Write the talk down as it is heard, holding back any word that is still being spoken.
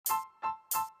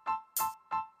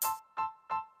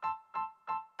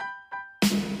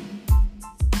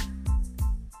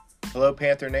Hello,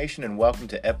 Panther Nation, and welcome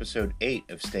to episode 8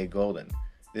 of Stay Golden.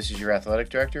 This is your athletic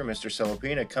director, Mr.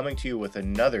 Celopina, coming to you with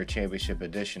another championship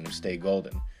edition of Stay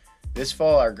Golden. This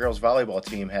fall, our girls volleyball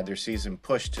team had their season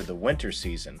pushed to the winter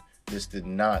season. This did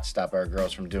not stop our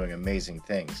girls from doing amazing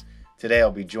things. Today,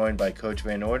 I'll be joined by Coach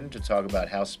Van Orden to talk about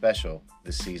how special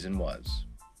the season was.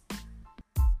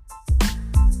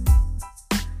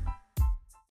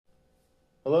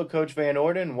 Hello, Coach Van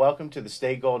Orden. Welcome to the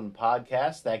Stay Golden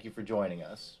podcast. Thank you for joining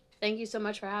us. Thank you so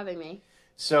much for having me.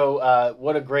 So,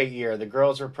 what a great year. The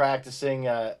girls were practicing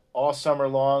all summer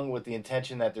long with the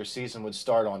intention that their season would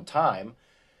start on time.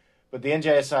 But the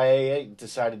NJSIAA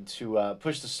decided to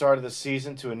push the start of the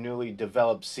season to a newly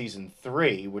developed Season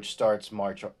 3, which starts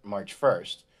March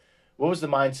 1st. What was the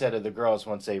mindset of the girls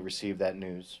once they received that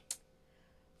news?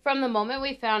 From the moment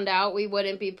we found out we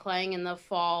wouldn't be playing in the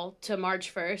fall to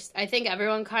March 1st, I think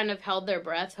everyone kind of held their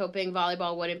breath, hoping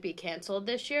volleyball wouldn't be canceled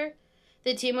this year.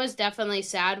 The team was definitely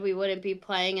sad we wouldn't be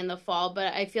playing in the fall,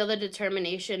 but I feel the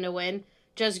determination to win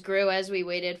just grew as we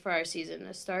waited for our season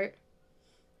to start.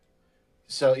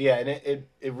 So, yeah, and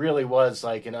it really was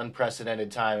like an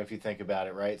unprecedented time if you think about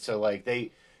it, right? So, like, the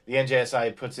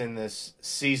NJSI puts in this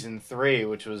Season 3,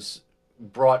 which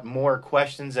brought more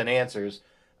questions than answers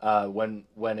when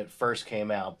it first came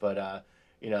out. But,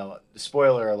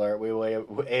 spoiler alert, we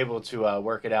were able to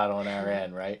work it out on our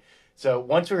end, right? So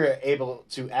once we were able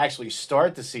to actually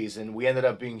start the season, we ended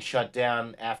up being shut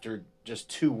down after just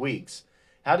 2 weeks.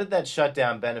 How did that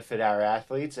shutdown benefit our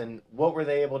athletes, and what were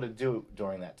they able to do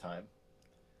during that time?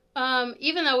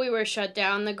 Even though we were shut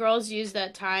down, the girls used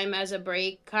that time as a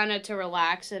break, kind of to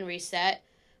relax and reset.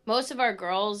 Most of our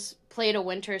girls played a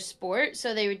winter sport,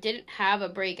 so they didn't have a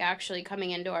break actually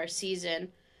coming into our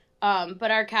season. But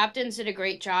our captains did a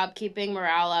great job keeping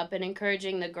morale up and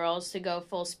encouraging the girls to go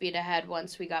full speed ahead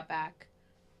once we got back.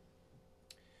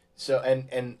 So,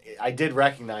 and I did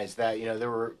recognize that,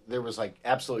 there was like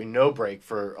absolutely no break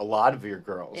for a lot of your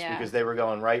girls because they were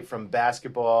going right from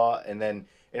basketball and then,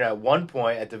 at one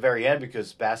point at the very end,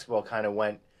 because basketball kind of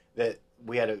went, that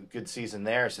we had a good season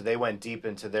there, so they went deep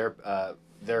into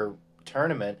their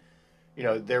tournament.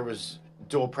 There was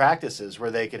dual practices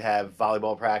where they could have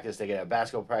volleyball practice, they could have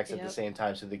basketball practice at the same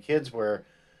time. So the kids were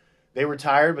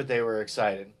tired, but they were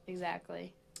excited.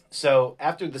 Exactly. So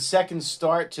after the second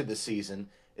start to the season,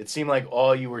 it seemed like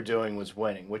all you were doing was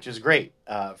winning, which is great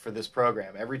for this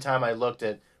program. Every time I looked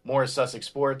at Morris Sussex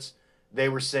Sports, they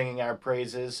were singing our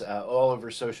praises all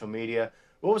over social media.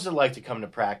 What was it like to come to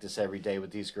practice every day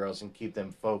with these girls and keep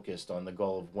them focused on the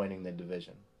goal of winning the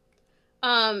division?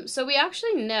 So we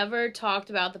actually never talked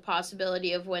about the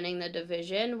possibility of winning the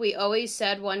division. We always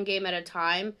said one game at a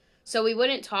time, so we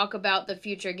wouldn't talk about the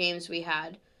future games we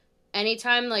had.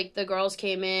 Anytime, the girls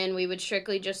came in, we would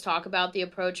strictly just talk about the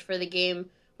approach for the game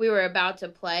we were about to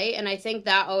play, and I think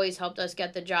that always helped us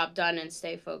get the job done and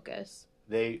stay focused.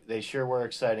 They sure were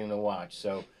exciting to watch.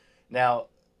 So, now,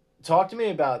 talk to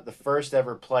me about the first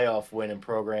ever playoff win in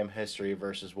program history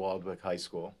versus Waldwick High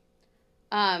School.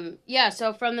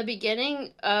 So from the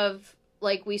beginning of,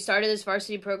 we started this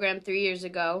varsity program 3 years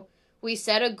ago, we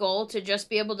set a goal to just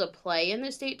be able to play in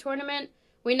the state tournament.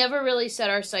 We never really set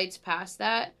our sights past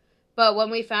that, but when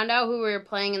we found out who we were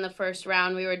playing in the first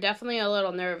round, we were definitely a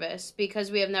little nervous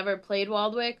because we have never played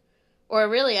Waldwick or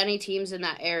really any teams in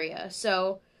that area.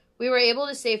 So we were able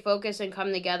to stay focused and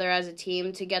come together as a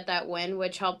team to get that win,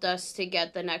 which helped us to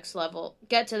get to the next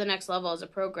level as a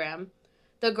program.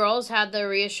 The girls had the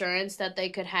reassurance that they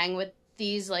could hang with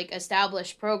these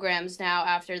established programs now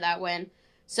after that win.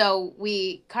 So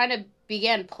we kind of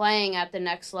began playing at the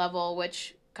next level,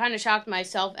 which kind of shocked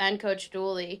myself and Coach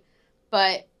Dooley.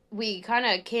 But we kind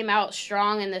of came out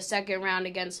strong in the second round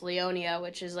against Leonia,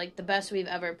 which is the best we've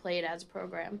ever played as a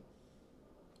program.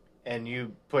 And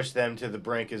you pushed them to the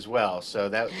brink as well. So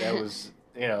that was,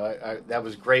 that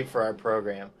was great for our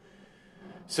program.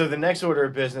 So the next order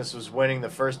of business was winning the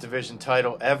first division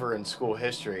title ever in school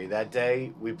history. That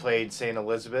day, we played St.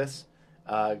 Elizabeth's.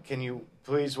 Can you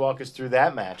please walk us through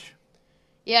that match?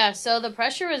 Yeah, so the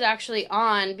pressure was actually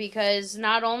on because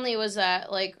not only was that,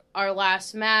 our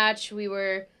last match, we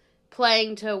were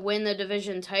playing to win the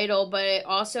division title, but it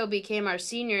also became our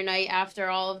senior night after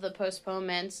all of the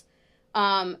postponements.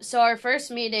 So our first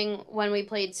meeting when we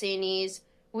played St. E's,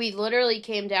 we literally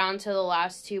came down to the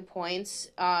last 2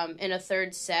 points in a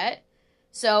third set.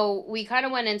 So we kind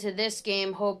of went into this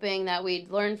game hoping that we'd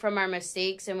learn from our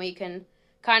mistakes and we can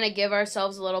kind of give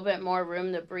ourselves a little bit more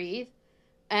room to breathe.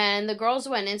 And the girls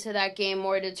went into that game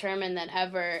more determined than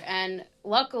ever. And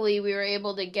luckily, we were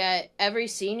able to get every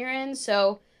senior in.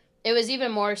 So it was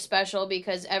even more special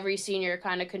because every senior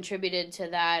kind of contributed to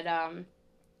that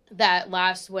that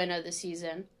last win of the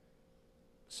season.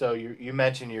 So you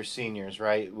mentioned your seniors,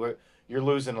 right? You're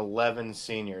losing 11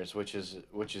 seniors, which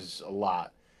is a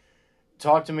lot.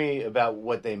 Talk to me about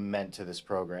what they meant to this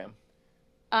program.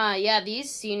 Yeah,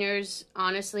 these seniors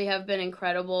honestly have been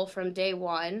incredible from day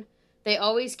one. They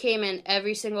always came in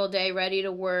every single day ready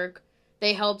to work.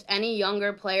 They helped any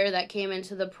younger player that came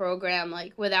into the program,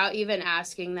 like, without even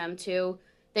asking them to.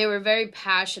 They were very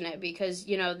passionate because,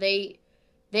 they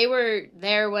were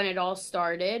there when it all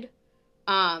started.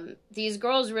 These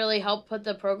girls really helped put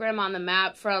the program on the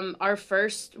map from our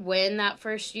first win that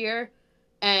first year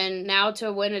and now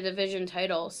to win a division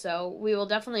title. So we will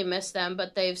definitely miss them,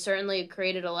 but they've certainly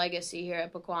created a legacy here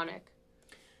at Pequannock.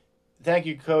 Thank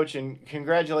you, Coach, and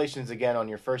congratulations again on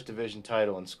your first division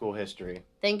title in school history.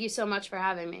 Thank you so much for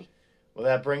having me. Well,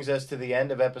 that brings us to the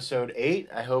end of episode 8.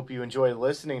 I hope you enjoyed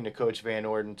listening to Coach Van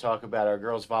Orden talk about our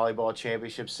girls volleyball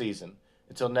championship season.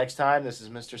 Until next time, this is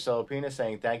Mr. Celopina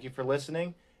saying thank you for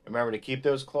listening. Remember to keep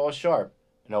those claws sharp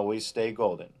and always stay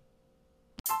golden.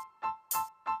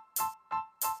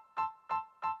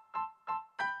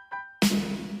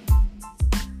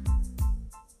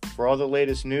 For all the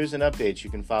latest news and updates,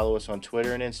 you can follow us on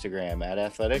Twitter and Instagram at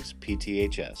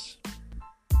AthleticsPTHS.